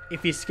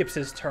if he skips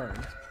his turn.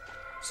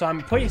 So I'm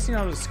placing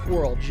on a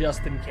squirrel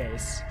just in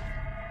case.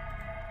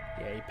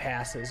 Yeah, he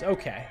passes.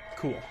 Okay,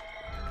 cool.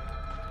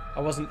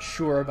 I wasn't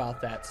sure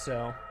about that,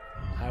 so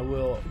I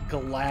will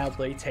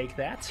gladly take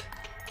that.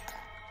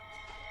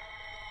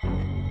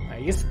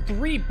 He gets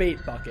 3 bait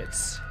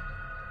buckets.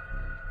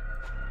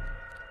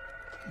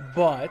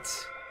 But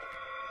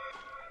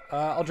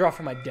I'll draw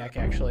from my deck,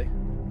 actually.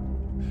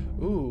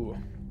 Ooh.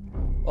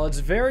 Well, it's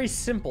very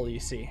simple, you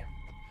see.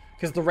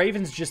 Because the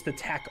Ravens just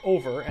attack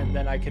over, and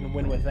then I can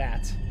win with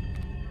that.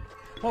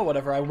 Well,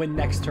 whatever. I win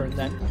next turn,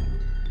 then.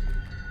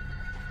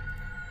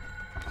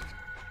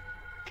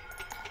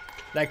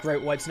 That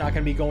Great White's not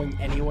going to be going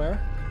anywhere.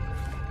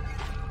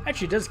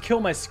 Actually, it does kill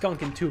my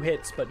Skunk in 2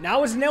 hits, but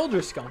now it's an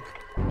Elder Skunk.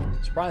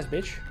 Surprise,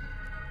 bitch.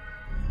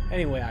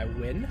 Anyway, I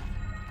win.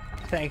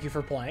 Thank you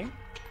for playing.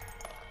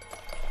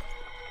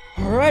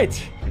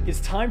 Alright,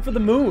 it's time for the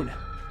moon.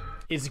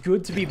 It's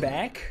good to be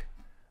back.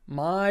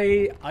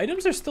 My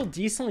items are still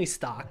decently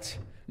stocked.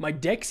 My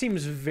deck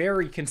seems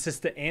very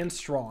consistent and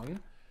strong.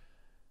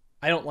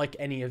 I don't like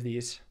any of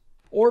these.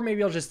 Or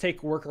maybe I'll just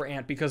take Worker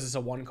Ant because it's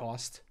a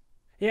 1-cost.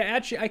 Yeah,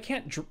 actually,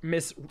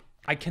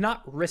 I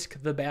cannot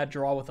risk the bad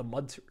draw with a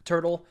Mud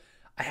Turtle.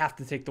 I have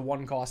to take the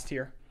 1-cost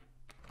here.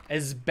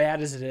 As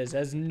bad as it is, it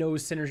has no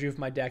synergy with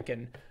my deck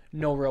and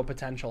no real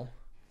potential.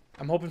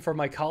 I'm hoping for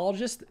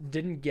Mycologist.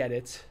 Didn't get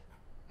it.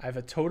 I have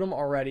a totem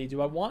already.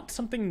 Do I want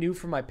something new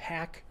for my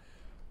pack?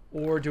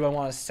 Or do I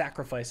want to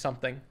sacrifice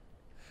something?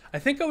 I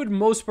think I would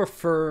most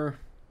prefer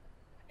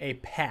a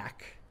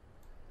pack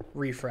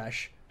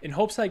refresh. In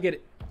hopes I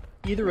get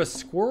either a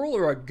squirrel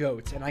or a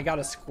goat. And I got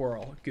a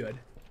squirrel. Good.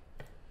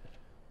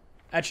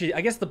 Actually,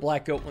 I guess the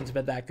black goat one's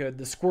been that good.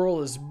 The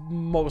squirrel is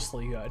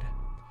mostly good.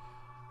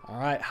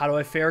 Alright, how do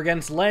I fare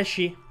against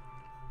Leshy?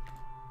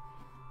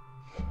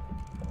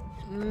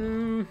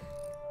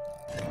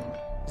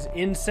 These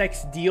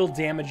insects deal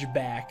damage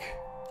back.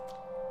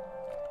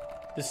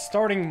 The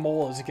starting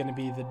mole is going to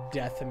be the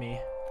death of me.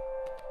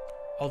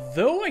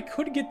 Although I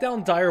could get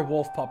down dire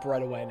wolf pup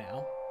right away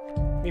now.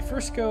 Let me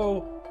first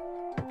go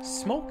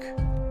smoke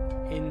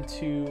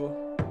into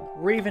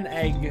raven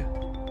egg.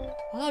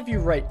 I'll have you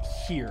right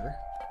here.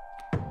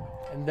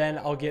 And then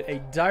I'll get a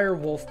dire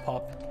wolf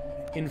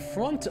pup in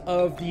front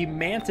of the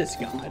mantis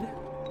god.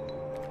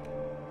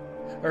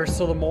 Or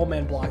so the mole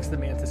man blocks the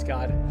mantis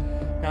god.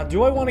 Now,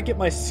 do I want to get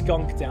my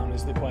skunk down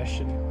is the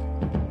question.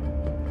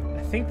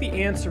 I think the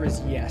answer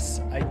is yes,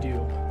 I do.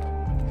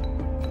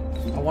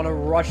 I want to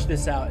rush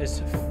this out as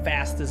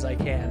fast as I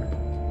can.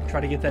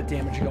 Try to get that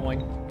damage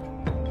going.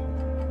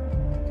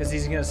 Because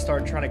he's going to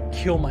start trying to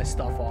kill my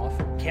stuff off.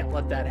 Can't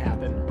let that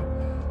happen.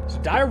 So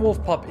dire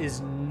wolf pup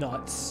is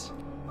nuts.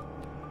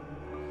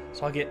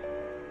 So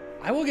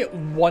I will get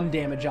 1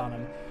 damage on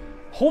him.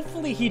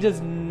 Hopefully he does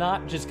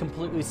not just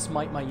completely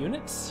smite my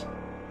units.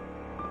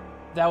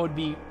 That would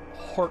be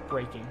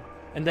heartbreaking.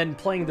 And then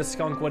playing the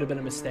skunk would have been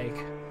a mistake.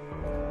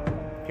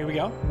 Here we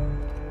go.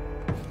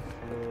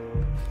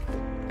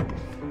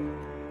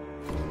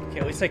 Okay,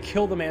 at least I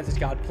killed the mantis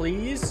god,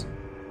 please.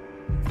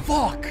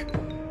 Fuck!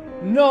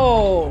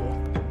 No!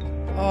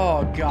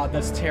 Oh god,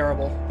 that's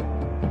terrible.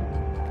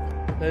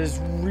 That is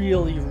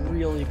really,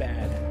 really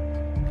bad.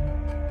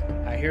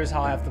 Alright, here's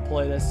how I have to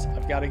play this.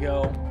 I've got to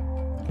go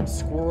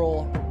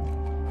squirrel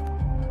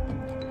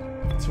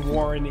to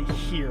Warren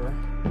here.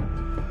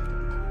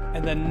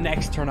 And then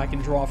next turn I can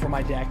draw from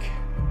my deck.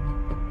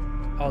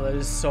 Oh, that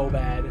is so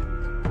bad.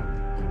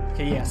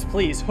 Okay, yes,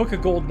 please, hook a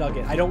gold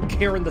nugget. I don't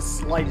care in the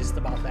slightest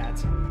about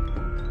that.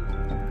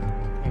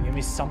 Okay, give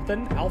me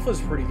something. Alpha's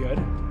pretty good.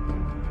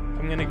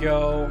 I'm gonna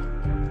go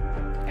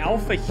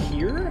alpha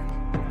here,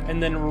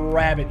 and then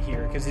rabbit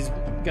here, because he's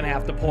gonna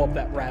have to pull up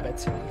that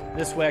rabbit.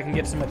 This way I can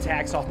get some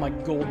attacks off my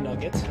gold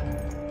nugget.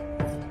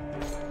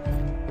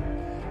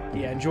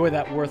 Yeah, enjoy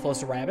that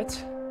worthless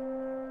rabbit.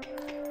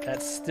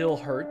 That still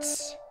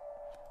hurts.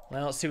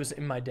 Well, let's see what's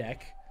in my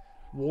deck.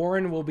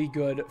 Warren will be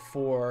good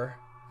for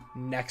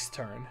next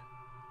turn.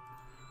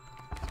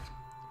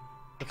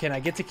 Okay, and I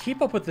get to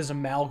keep up with this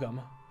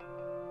amalgam.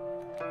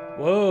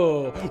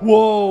 Whoa.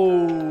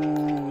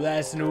 Whoa.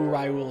 That's an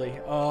Uraiuli.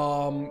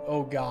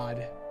 Oh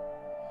god.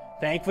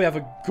 Thankfully I have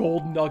a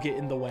gold nugget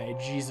in the way.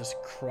 Jesus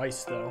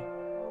Christ, though.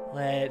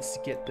 Let's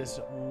get this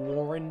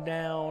Warren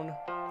down.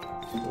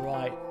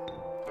 Right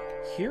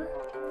here.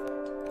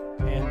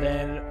 And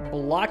then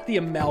block the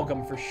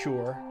amalgam for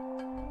sure.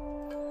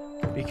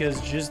 Because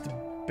just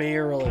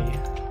barely.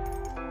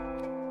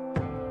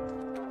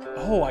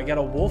 Oh, I got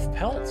a wolf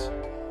pelt.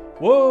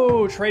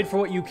 Whoa, trade for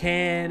what you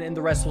can, and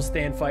the rest will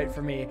stand fight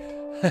for me.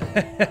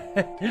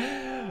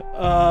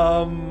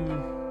 Well,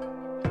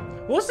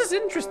 this is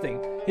interesting.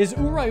 His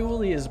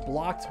Uraiuli is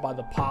blocked by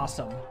the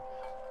possum.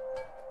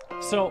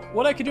 So,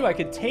 what I could do, I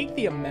could take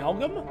the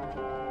amalgam,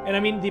 and I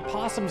mean, the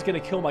possum's gonna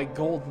kill my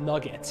gold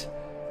nugget.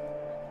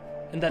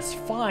 And that's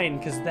fine,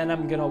 because then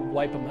I'm gonna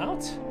wipe him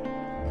out.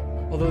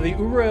 Although the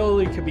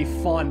Uraiuli could be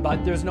fun,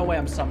 but there's no way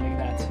I'm summoning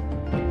that.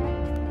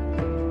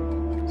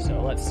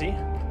 So, let's see.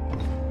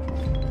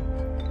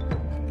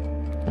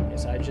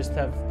 Yes, I just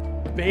have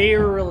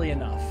barely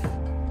enough.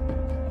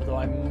 Although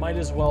I might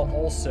as well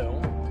also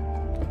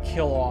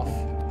kill off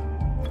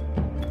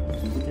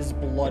his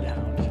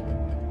bloodhound.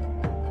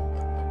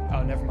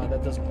 Oh, never mind,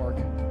 that doesn't work.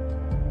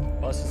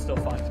 Well, this is still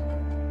fine.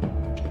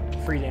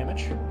 Free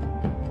damage.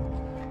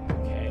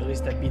 Okay, at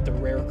least I beat the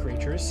rare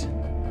creatures.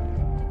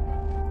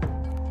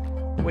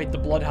 Wait, the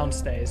bloodhound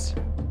stays.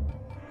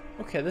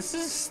 Okay, this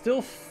is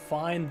still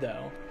fine,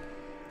 though.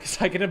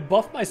 Because I can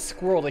buff my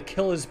squirrel to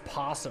kill his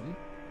possum.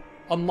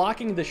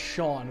 Unlocking the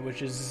Shawn,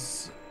 which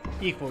is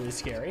equally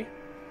scary.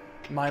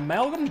 My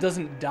amalgam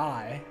doesn't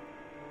die.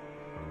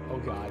 Oh,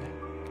 God.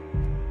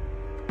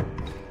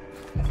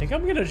 I think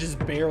I'm going to just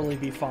barely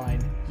be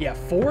fine. Yeah,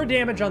 4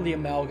 damage on the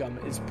amalgam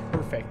is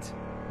perfect.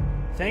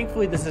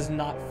 Thankfully, this is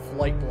not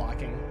flight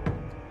blocking.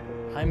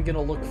 I'm going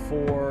to look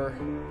for...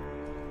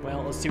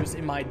 Well, let's see what's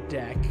in my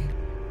deck.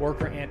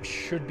 Worker Ant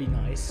should be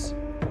nice.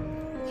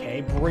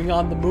 Okay, bring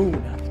on the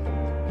moon.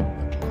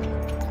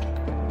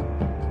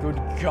 Good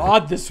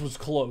God, this was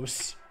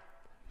close.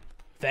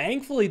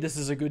 Thankfully, this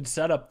is a good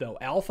setup, though.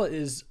 Alpha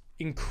is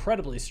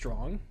incredibly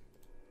strong.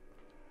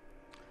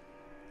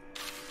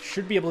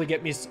 Should be able to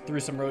get me through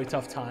some really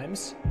tough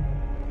times.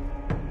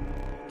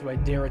 Do I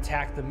dare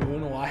attack the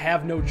moon? Well, I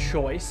have no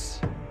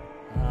choice.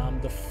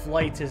 The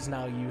flight is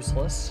now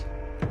useless.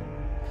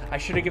 I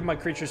should have given my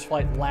creatures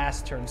flight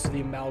last turn so the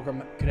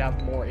amalgam could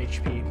have more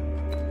HP.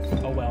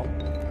 Oh well.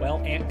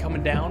 Well, ant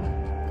coming down.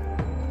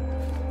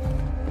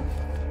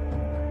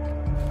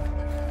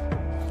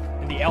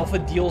 And the alpha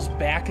deals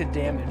back a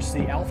damage. So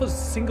the alpha's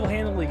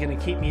single-handedly going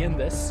to keep me in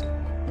this.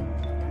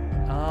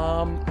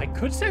 I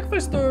could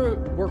sacrifice the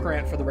worker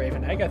ant for the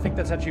raven egg. I think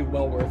that's actually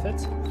well worth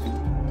it.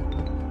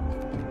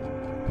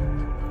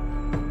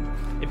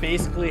 It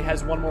basically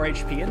has 1 more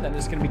HP and then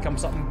it's going to become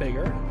something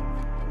bigger.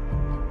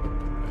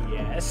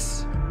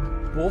 Yes.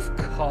 Wolf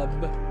cub.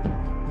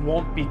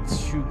 won't be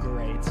too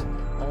great.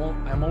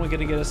 I'm only going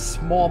to get a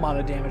small amount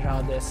of damage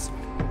out of this.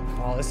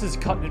 Oh, this is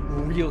cutting it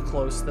real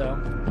close,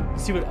 though.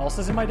 Let's see what else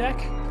is in my deck.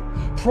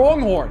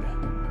 Pronghorn.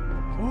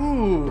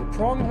 Ooh,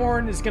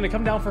 Pronghorn is going to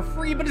come down for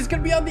free, but it's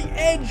going to be on the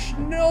edge.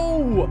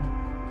 No!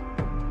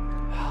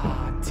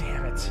 Ah,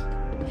 damn it.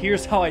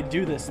 Here's how I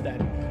do this,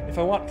 then. If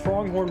I want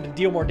Pronghorn to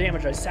deal more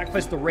damage, I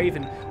sacrifice the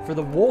Raven for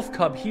the Wolf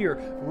Cub here,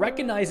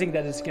 recognizing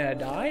that it's going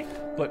to die,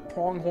 but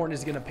Pronghorn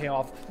is going to pay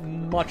off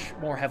much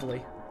more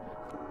heavily.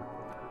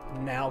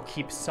 Now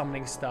keep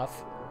summoning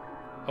stuff.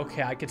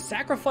 Okay, I could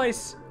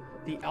sacrifice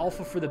the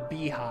Alpha for the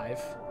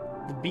Beehive.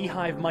 The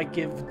Beehive might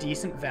give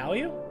decent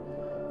value.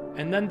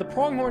 And then the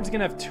Pronghorn's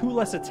going to have 2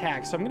 less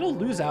attacks, so I'm going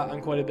to lose out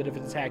on quite a bit of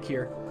an attack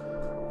here.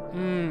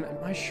 Am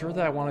I sure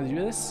that I want to do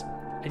this?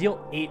 I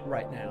deal 8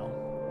 right now.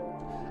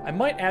 I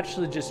might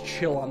actually just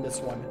chill on this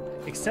one.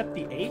 Accept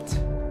the 8.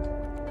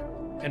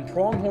 And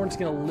Pronghorn's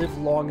going to live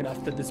long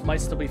enough that this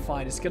might still be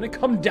fine. It's going to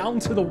come down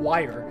to the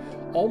wire.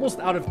 Almost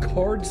out of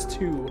cards,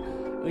 too.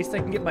 At least I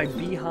can get my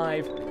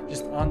Beehive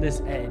just on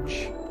this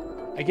edge.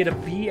 I get a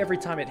bee every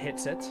time it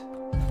hits it.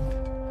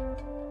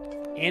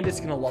 And it's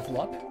going to level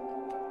up.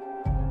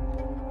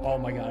 Oh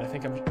my god, I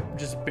think I'm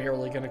just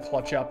barely going to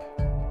clutch up.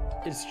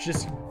 It's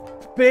just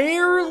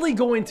barely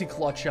going to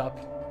clutch up.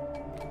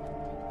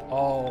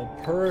 Oh,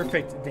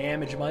 perfect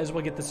damage. Might as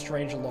well get the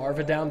strange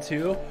larva down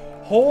too.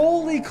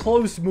 Holy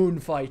close moon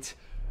fight.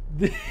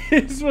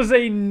 This was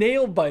a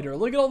nail biter.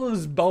 Look at all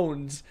those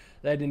bones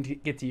that I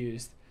didn't get to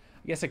use.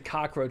 I guess a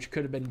cockroach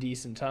could have been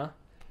decent, huh?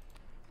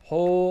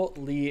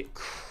 Holy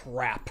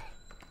crap.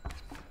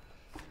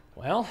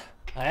 Well,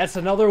 that's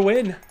another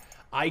win.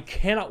 I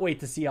cannot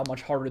wait to see how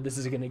much harder this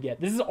is going to get.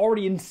 This is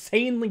already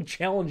insanely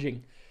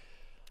challenging.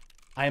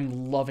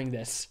 I'm loving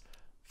this.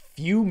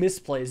 Few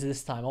misplays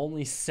this time,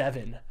 only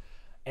 7.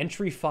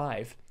 Entry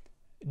 5.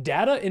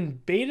 Data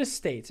in beta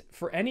state.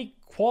 For any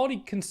quality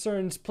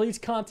concerns, please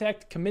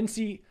contact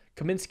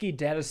Kaminsky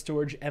Data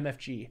Storage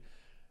MFG.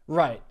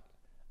 Right.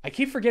 I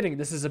keep forgetting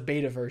this is a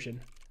beta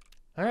version.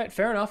 Alright,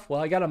 fair enough. Well,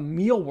 I got a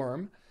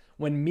Mealworm.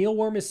 When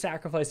Mealworm is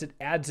sacrificed, it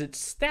adds its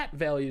stat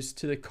values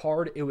to the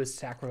card it was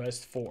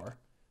sacrificed for.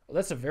 Well,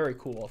 that's a very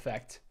cool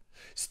effect.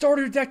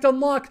 Starter deck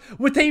unlocked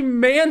with a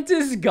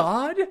Mantis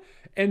God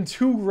and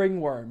 2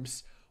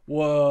 Ringworms.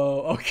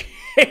 Whoa,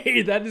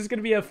 okay, that is going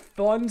to be a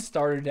fun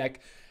starter deck.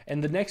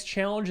 And the next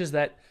challenge is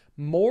that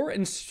more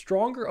and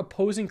stronger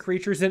opposing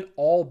creatures in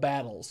all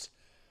battles.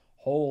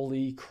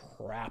 Holy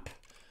crap.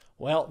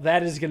 Well,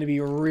 that is going to be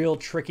real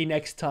tricky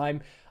next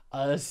time.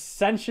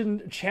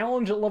 Ascension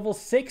Challenge at level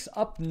 6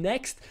 up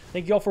next.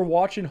 Thank you all for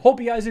watching. Hope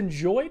you guys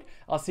enjoyed.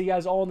 I'll see you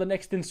guys all in the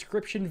next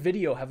Inscryption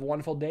video. Have a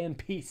wonderful day and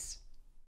peace.